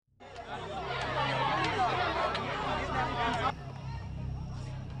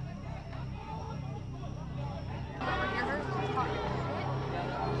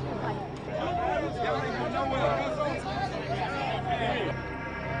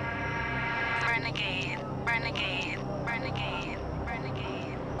Renegade, renegade,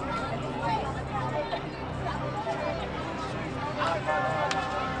 renegade.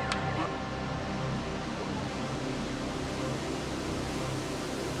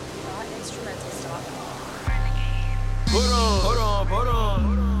 Instrumental stop. Put on, put on, put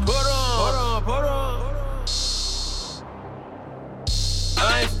on, put on, put on, put on.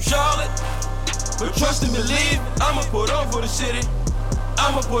 I ain't from Charlotte, but trust and believe, I'ma put on for the city.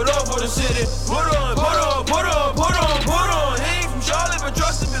 I'ma put on for the city. Put on, put on, put on, put on, put on. He ain't from Charlotte, but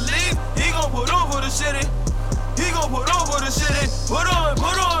trust and believe, he gon' put on for the city. He gon' put on for the city. Put on,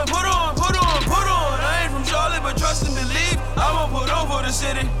 put on, put on, put on, put on. I ain't from Charlotte, but trust and believe, I'ma put on for the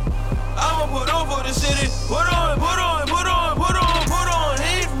city. I'ma put on for the city. Put on, put on, put on, put on, put on.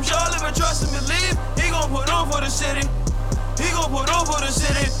 He ain't from Charlotte, but trust and believe, he gon' put on for the city. He gon' put on for the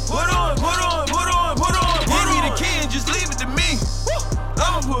city. Put on, put on, put on, put on, put on. Give me the key and just leave it to me.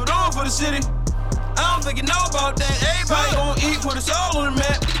 I'ma put on for the city. I don't think you know about that. Everybody gon' eat, put us all on the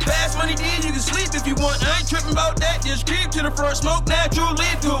map. Fast money, then you can sleep if you want. I ain't tripping about that. Just creep to the front, smoke natural,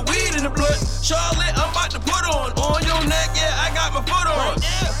 lead to a weed in the blood. Charlotte, I'm about to put on your neck. Yeah, I got my foot on.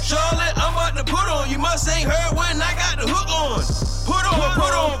 Charlotte, I'm about to put on. You must ain't heard when I got the hook on. Put on,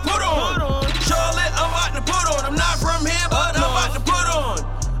 put on, put on. Charlotte, I'm about to put on. I'm not from here, but I'm about to put on.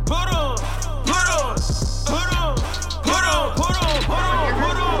 Put on, put on, put on, put on, put on, put on,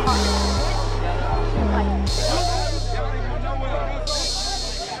 put on.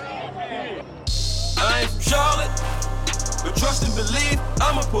 I ain't from Charlotte, but trust and believe,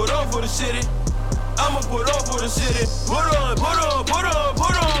 I'ma put on for the city. I'ma put on for the city. Put on, put on, put on,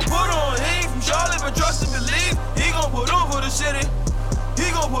 put on, put on. He ain't from Charlotte, but trust and believe, he gon' put on for the city. He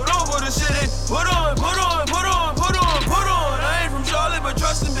gon' put on for the city. Put on, put on, put on, put on, put on. I ain't from Charlotte, but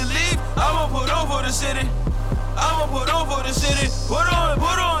trust and believe, I'ma put on for the city. I'ma put on for the city. Put on,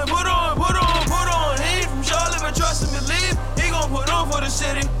 put on, put on, put on, put on. He ain't from Charlotte, but trust and believe, he gon' put on for the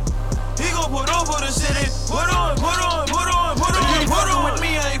city. He gon' put on for the city. Put on, put on, put on, put on, put on. With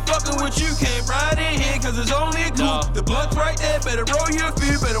me, I ain't fucking with you. Can't ride in here, cause it's only a coupe. The blunt's right there, better roll your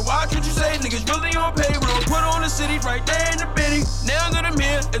few. Better watch what you say, niggas really on payroll. Put on the city, right there in the bitty. Now that I'm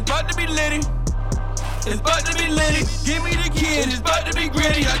here, it's about to be litty. It's about to be litty. Give me the kid, it's about to be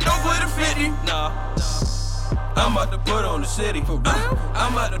gritty. I don't play the 50, nah. I'm about to put on the city. For real?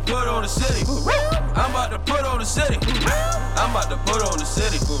 I'm about to put on the city. For real? I'm about to put on the city. For real? I'm about to put on the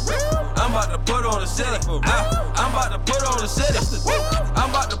city. For real? I'm about to put on the city. For real? I'm about to put on the city. I'm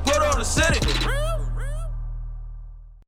about to put on the city. For real?